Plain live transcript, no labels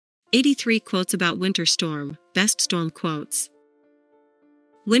83 Quotes about winter storm. Best storm quotes.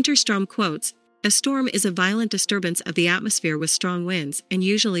 Winter storm quotes. A storm is a violent disturbance of the atmosphere with strong winds and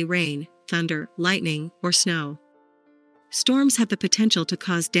usually rain, thunder, lightning, or snow. Storms have the potential to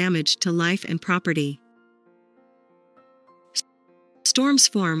cause damage to life and property. Storms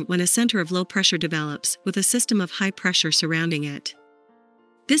form when a center of low pressure develops with a system of high pressure surrounding it.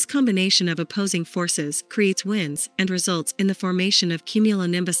 This combination of opposing forces creates winds and results in the formation of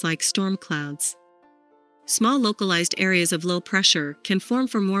cumulonimbus-like storm clouds. Small localized areas of low pressure can form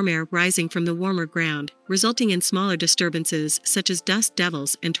from warm air rising from the warmer ground, resulting in smaller disturbances such as dust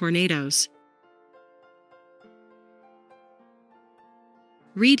devils and tornadoes.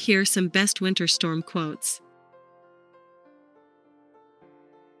 Read here some best winter storm quotes.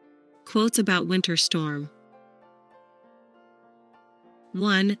 Quotes about winter storm.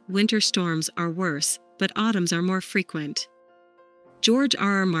 1. Winter storms are worse, but autumns are more frequent. George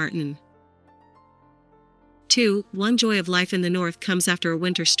R.R. Martin. 2. One joy of life in the north comes after a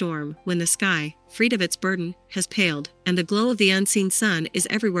winter storm, when the sky, freed of its burden, has paled, and the glow of the unseen sun is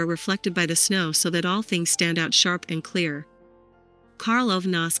everywhere reflected by the snow so that all things stand out sharp and clear. Karl Ove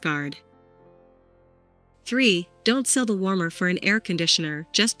Knausgaard. 3. Don't sell the warmer for an air conditioner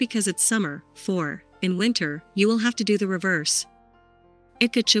just because it's summer. 4. In winter, you will have to do the reverse.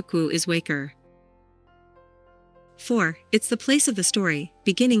 Ikechukwu is Waker. 4. It's the place of the story,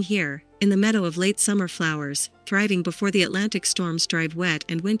 beginning here, in the meadow of late summer flowers, thriving before the Atlantic storms drive wet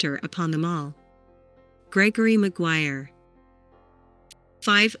and winter upon them all. Gregory Maguire.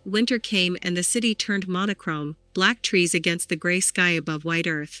 5. Winter came and the city turned monochrome, black trees against the gray sky above white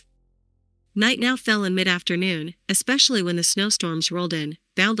earth. Night now fell in mid-afternoon, especially when the snowstorms rolled in,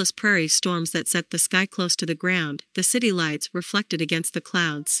 boundless prairie storms that set the sky close to the ground, the city lights reflected against the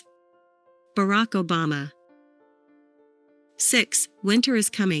clouds. Barack Obama. 6. Winter is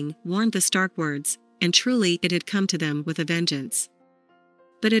coming, warned the stark words, and truly it had come to them with a vengeance.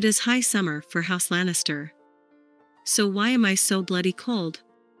 But it is high summer for House Lannister. So why am I so bloody cold?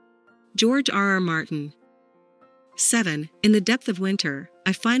 George R.R. Martin. 7. In the depth of winter,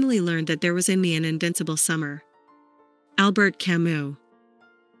 I finally learned that there was in me an invincible summer. Albert Camus.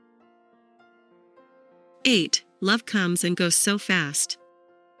 8. Love comes and goes so fast.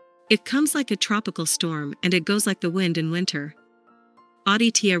 It comes like a tropical storm and it goes like the wind in winter.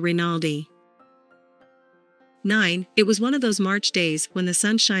 Aditya Rinaldi. 9. It was one of those March days when the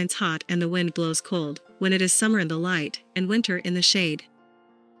sun shines hot and the wind blows cold, when it is summer in the light and winter in the shade.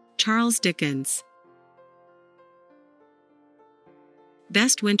 Charles Dickens.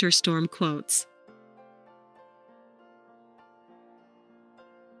 Best winter storm quotes.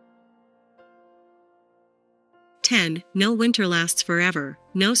 10. No winter lasts forever,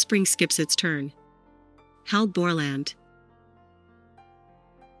 no spring skips its turn. Hal Borland.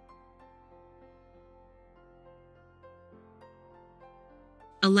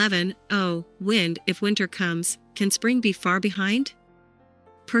 11. Oh, wind, if winter comes, can spring be far behind?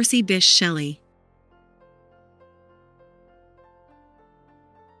 Percy Bysshe Shelley.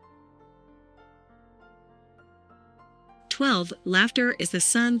 12. Laughter is the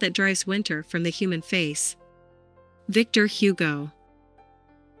sun that drives winter from the human face. Victor Hugo.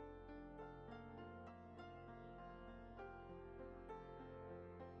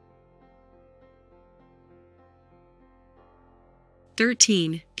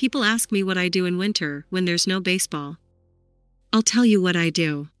 13. People ask me what I do in winter when there's no baseball. I'll tell you what I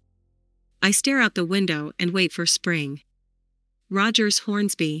do. I stare out the window and wait for spring. Rogers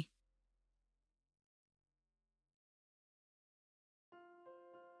Hornsby.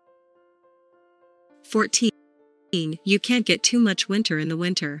 14. You can't get too much winter in the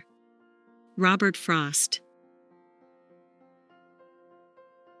winter. Robert Frost.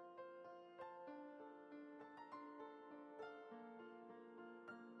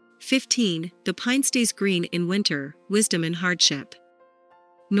 15. The pine stays green in winter, wisdom in hardship.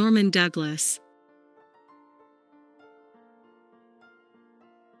 Norman Douglas.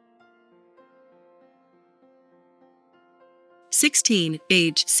 16.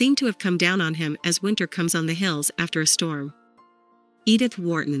 Age seemed to have come down on him as winter comes on the hills after a storm. Edith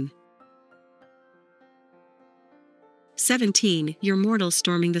Wharton. 17. You're mortals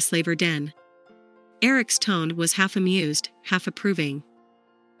storming the slaver den. Eric's tone was half amused, half approving.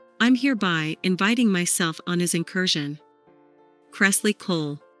 I'm hereby inviting myself on his incursion. Cressley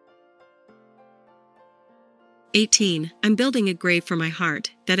Cole. 18. I'm building a grave for my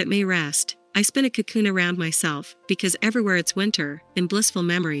heart, that it may rest. I spin a cocoon around myself, because everywhere it's winter, in blissful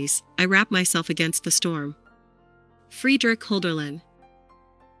memories, I wrap myself against the storm. Friedrich Holderlin.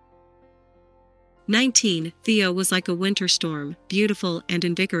 19. Theo was like a winter storm, beautiful and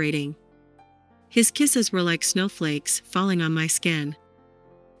invigorating. His kisses were like snowflakes falling on my skin.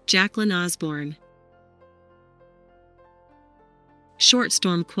 Jacqueline Osborne. Short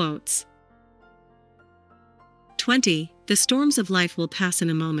storm quotes. 20. The storms of life will pass in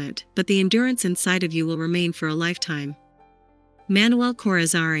a moment, but the endurance inside of you will remain for a lifetime. Manuel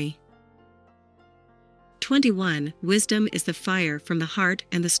Corazari. 21. Wisdom is the fire from the heart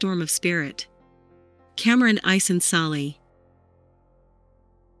and the storm of spirit. Cameron Ison-Solly.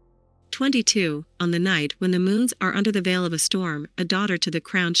 22. On the night when the moons are under the veil of a storm, a daughter to the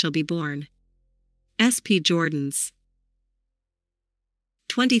crown shall be born. S.P. Jordans.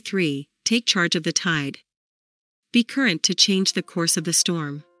 23. Take charge of the tide. Be current to change the course of the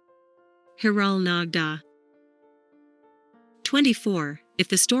storm. Hiral Nagda. 24. If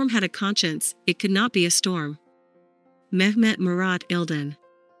the storm had a conscience, it could not be a storm. Mehmet Murat Ilden.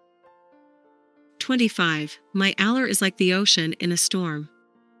 25. My Aller is like the ocean in a storm.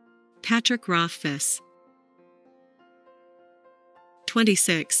 Patrick Rothfuss.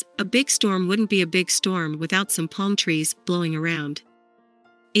 26. A big storm wouldn't be a big storm without some palm trees blowing around.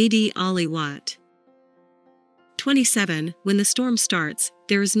 A.D. Ollie Watt. 27. When the storm starts,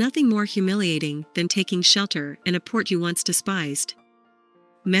 there is nothing more humiliating than taking shelter in a port you once despised.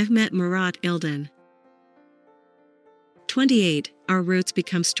 Mehmet Murat Ilden. 28. Our roots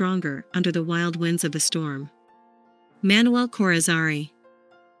become stronger under the wild winds of the storm. Manuel Corazari.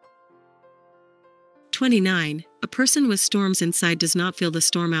 29. A person with storms inside does not feel the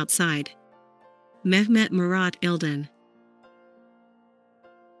storm outside. Mehmet Murat Ilden.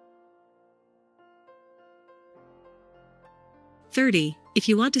 30. If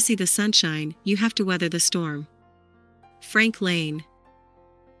you want to see the sunshine, you have to weather the storm. Frank Lane.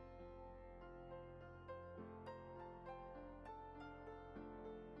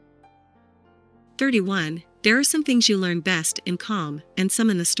 31. There are some things you learn best in calm, and some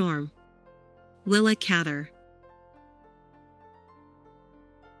in the storm. Willa Cather.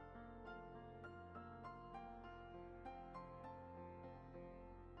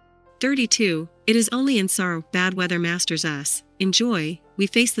 32. It is only in sorrow bad weather masters us. In joy, we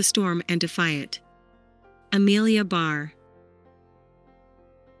face the storm and defy it. Amelia Barr.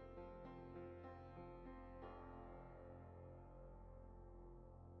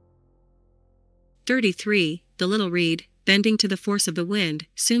 33. The little reed, bending to the force of the wind,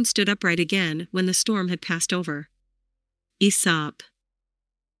 soon stood upright again when the storm had passed over. Aesop.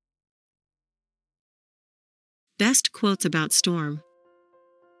 Best quotes about storm.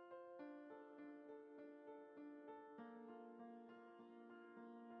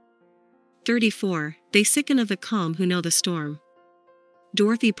 "34. They sicken of the calm who know the storm."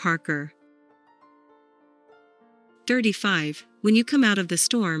 Dorothy Parker. 35. When you come out of the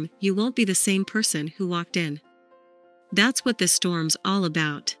storm, you won't be the same person who walked in. That's what this storm's all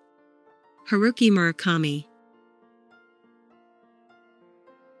about. Haruki Murakami.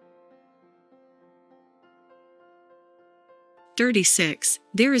 36.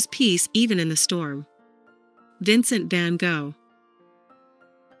 There is peace even in the storm. Vincent van Gogh.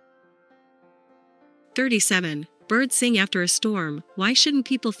 37. Birds sing after a storm. Why shouldn't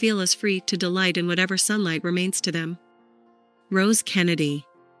people feel as free to delight in whatever sunlight remains to them? Rose Kennedy.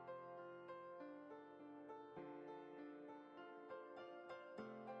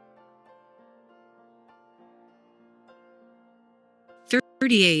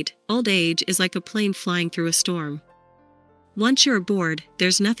 38. Old age is like a plane flying through a storm. Once you're aboard,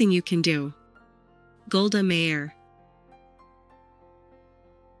 there's nothing you can do. Golda Meir.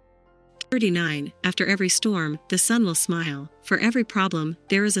 39. After every storm, the sun will smile. For every problem,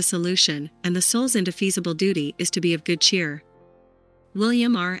 there is a solution, and the soul's indefeasible duty is to be of good cheer.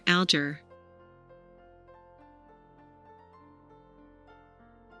 William R. Alger.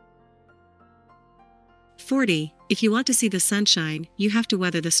 40. If you want to see the sunshine, you have to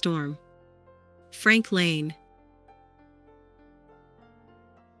weather the storm. Frank Lane.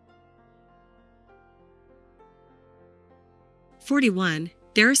 41.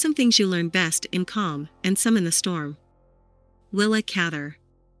 There are some things you learn best in calm, and some in the storm. Willa Cather.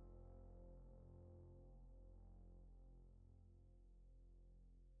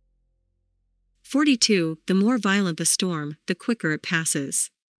 42. The more violent the storm, the quicker it passes.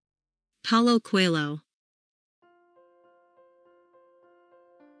 Paulo Coelho.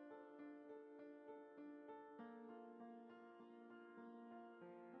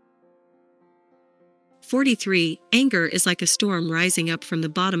 43. Anger is like a storm rising up from the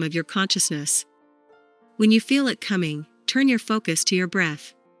bottom of your consciousness. When you feel it coming, turn your focus to your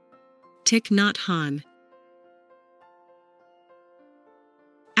breath. Thich Nhat Hanh.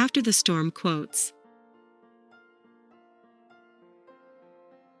 After the storm quotes.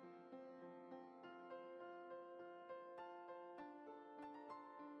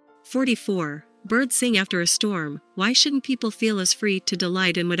 "44. Birds sing after a storm. Why shouldn't people feel as free to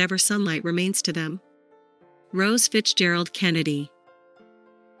delight in whatever sunlight remains to them?" Rose Fitzgerald Kennedy.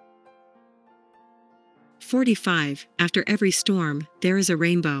 45. After every storm, there is a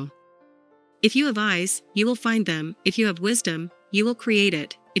rainbow. If you have eyes, you will find them. If you have wisdom, you will create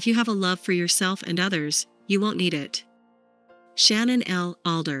it. If you have a love for yourself and others, you won't need it. Shannon L.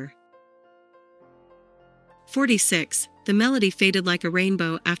 Alder. 46. The melody faded like a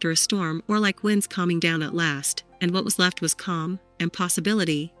rainbow after a storm, or like winds calming down at last, and what was left was calm, and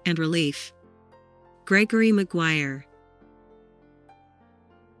possibility, and relief. Gregory Maguire.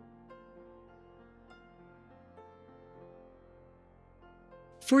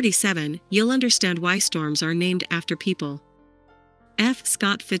 47. You'll understand why storms are named after people. F.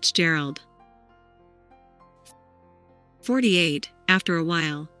 Scott Fitzgerald. 48. After a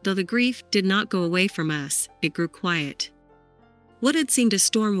while, though the grief did not go away from us, it grew quiet. What had seemed a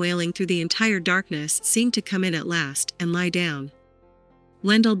storm wailing through the entire darkness seemed to come in at last and lie down.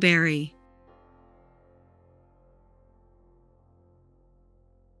 Wendell Berry.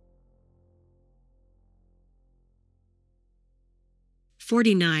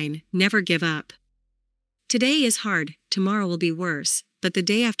 49. Never give up. Today is hard, tomorrow will be worse, but the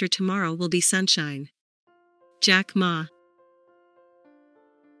day after tomorrow will be sunshine. Jack Ma.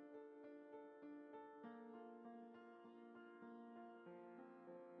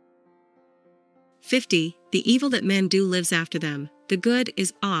 50. The evil that men do lives after them, the good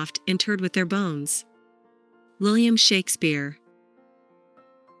is oft interred with their bones. William Shakespeare.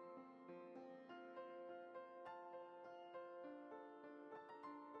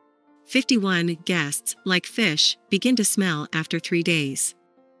 51. Guests, like fish, begin to smell after 3 days.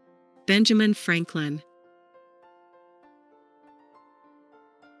 Benjamin Franklin.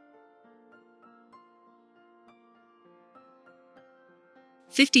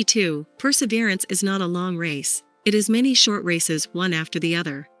 52. Perseverance is not a long race, it is many short races one after the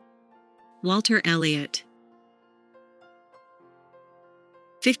other. Walter Elliott.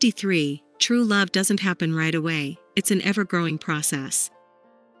 53. True love doesn't happen right away, it's an ever-growing process.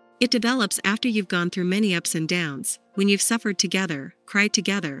 It develops after you've gone through many ups and downs, when you've suffered together, cried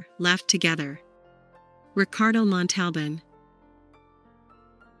together, laughed together. Ricardo Montalban.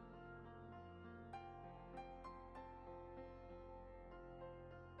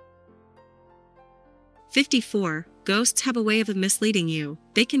 54. Ghosts have a way of misleading you,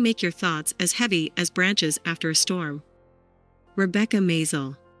 they can make your thoughts as heavy as branches after a storm. Rebecca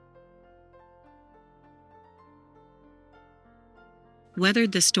Maisel.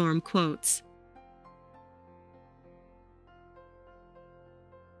 Weathered the storm quotes.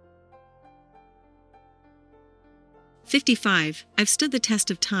 "55. I've stood the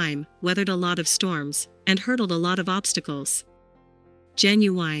test of time, weathered a lot of storms, and hurdled a lot of obstacles."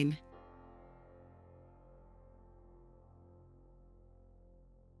 Genuine.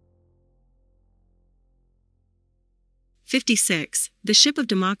 56. The ship of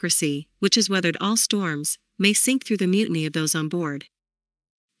democracy, which has weathered all storms, may sink through the mutiny of those on board.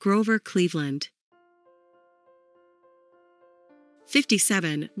 Grover Cleveland.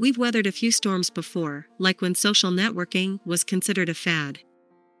 57. We've weathered a few storms before, like when social networking was considered a fad.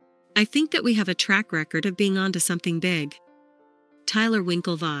 I think that we have a track record of being onto something big. Tyler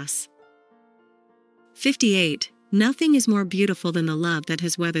Winklevoss. 58. Nothing is more beautiful than the love that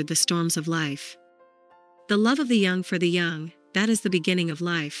has weathered the storms of life. The love of the young for the young, that is the beginning of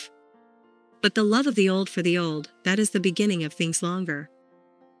life. But the love of the old for the old, that is the beginning of things longer.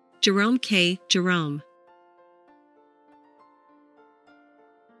 Jerome K. Jerome.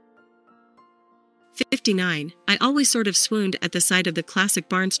 59. I always sort of swooned at the sight of the classic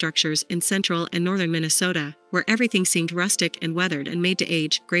barn structures in central and northern Minnesota, where everything seemed rustic and weathered and made to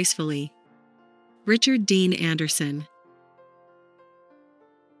age gracefully. Richard Dean Anderson.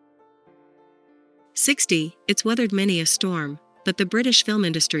 60. It's weathered many a storm, but the British film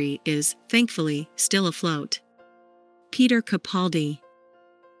industry is, thankfully, still afloat. Peter Capaldi.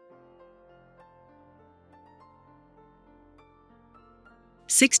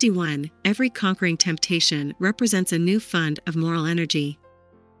 61. Every conquering temptation represents a new fund of moral energy.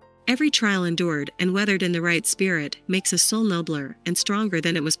 Every trial endured and weathered in the right spirit makes a soul nobler and stronger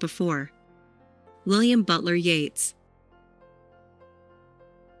than it was before. William Butler Yeats.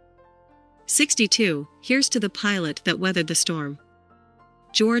 62. Here's to the pilot that weathered the storm.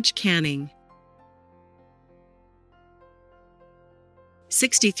 George Canning.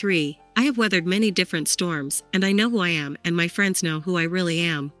 63. I have weathered many different storms, and I know who I am, and my friends know who I really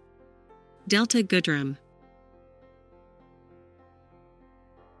am. Delta Goodrum.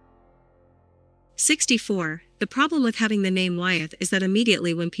 64. The problem with having the name Wyeth is that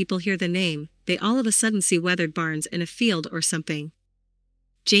immediately when people hear the name, they all of a sudden see weathered barns in a field or something.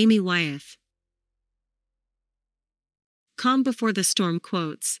 Jamie Wyeth. Calm before the storm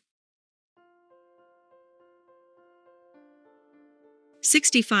quotes.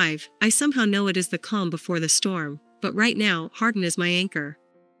 65. I somehow know it is the calm before the storm, but right now, Hardin is my anchor.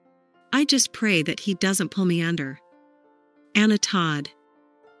 I just pray that he doesn't pull me under. Anna Todd.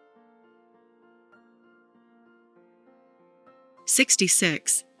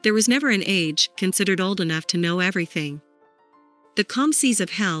 66. There was never an age considered old enough to know everything. The calm seas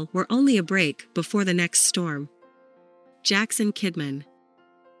of hell were only a break before the next storm. Jackson Kidman.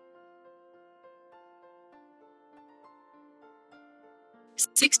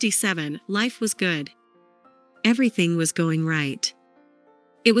 67. Life was good. Everything was going right.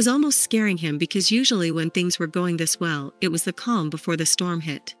 It was almost scaring him because usually when things were going this well, it was the calm before the storm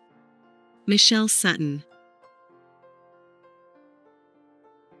hit. Michelle Sutton.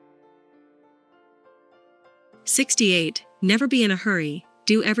 68. Never be in a hurry,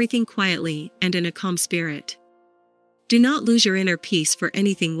 do everything quietly and in a calm spirit. Do not lose your inner peace for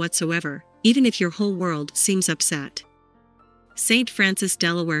anything whatsoever, even if your whole world seems upset. St. Francis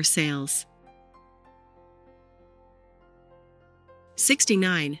Delaware Sales.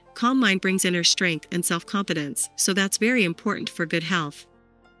 69. Calm mind brings inner strength and self-confidence, so that's very important for good health.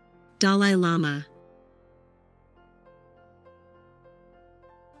 Dalai Lama.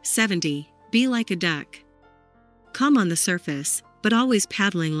 70. Be like a duck. Calm on the surface, but always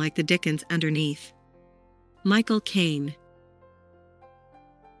paddling like the Dickens underneath. Michael Caine.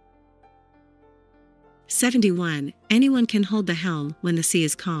 71. Anyone can hold the helm when the sea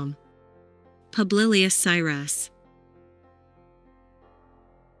is calm. Publilius Cyrus.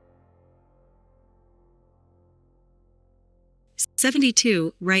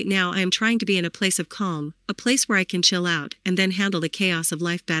 72. Right now I am trying to be in a place of calm, a place where I can chill out and then handle the chaos of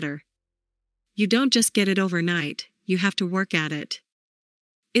life better. You don't just get it overnight, you have to work at it.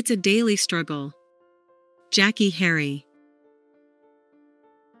 It's a daily struggle. Jackie Harry.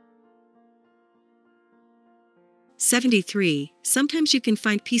 73. Sometimes you can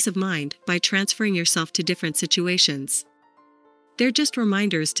find peace of mind by transferring yourself to different situations. They're just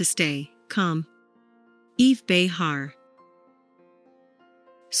reminders to stay calm. Eve Behar.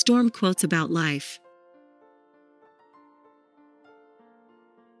 Storm quotes about life.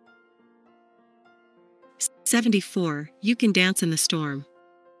 74. You can dance in the storm.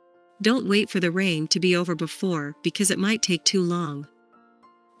 Don't wait for the rain to be over before, because it might take too long.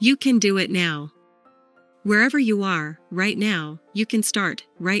 You can do it now. Wherever you are, right now, you can start,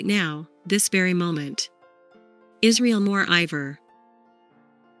 right now, this very moment. Israel Moore Ivor.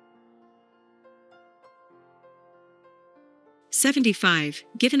 75.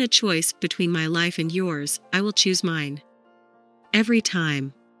 Given a choice between my life and yours, I will choose mine. Every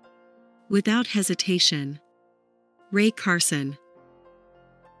time. Without hesitation. Ray Carson.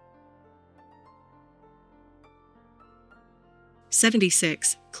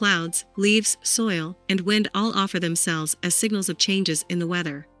 76. Clouds, leaves, soil, and wind all offer themselves as signals of changes in the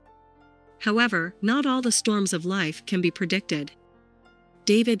weather. However, not all the storms of life can be predicted.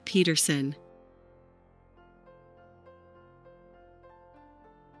 David Peterson.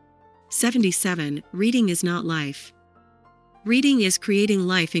 77. Reading is not life. Reading is creating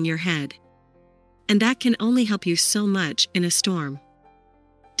life in your head. And that can only help you so much in a storm.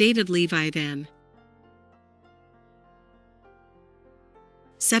 David Leviathan.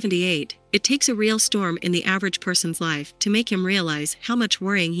 78. It takes a real storm in the average person's life to make him realize how much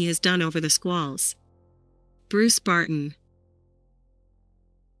worrying he has done over the squalls. Bruce Barton.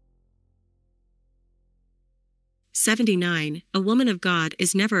 79. A woman of God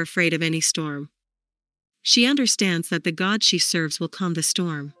is never afraid of any storm. She understands that the God she serves will calm the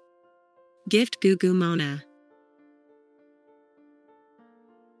storm. Gift Gugu Mona.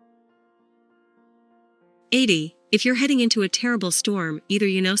 80. If you're heading into a terrible storm, either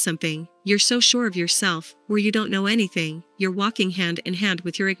you know something, you're so sure of yourself, or you don't know anything, you're walking hand in hand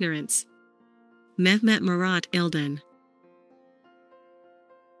with your ignorance. Mehmet Murat Ilden.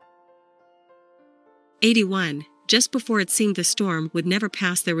 81. Just before it seemed the storm would never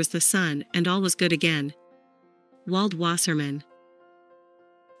pass, there was the sun, and all was good again. Wald Wasserman.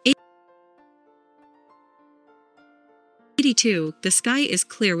 82. The sky is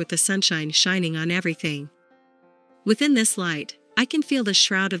clear with the sunshine shining on everything. Within this light, I can feel the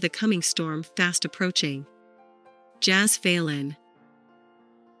shroud of the coming storm fast approaching. Jazz Phelan.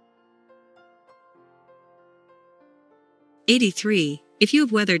 83. If you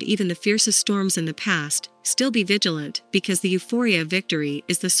have weathered even the fiercest storms in the past, still be vigilant, because the euphoria of victory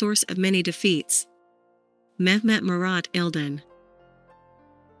is the source of many defeats. Mehmet Murat Ilden.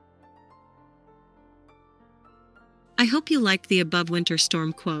 I hope you liked the above winter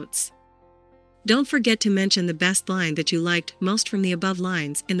storm quotes. Don't forget to mention the best line that you liked most from the above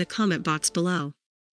lines in the comment box below.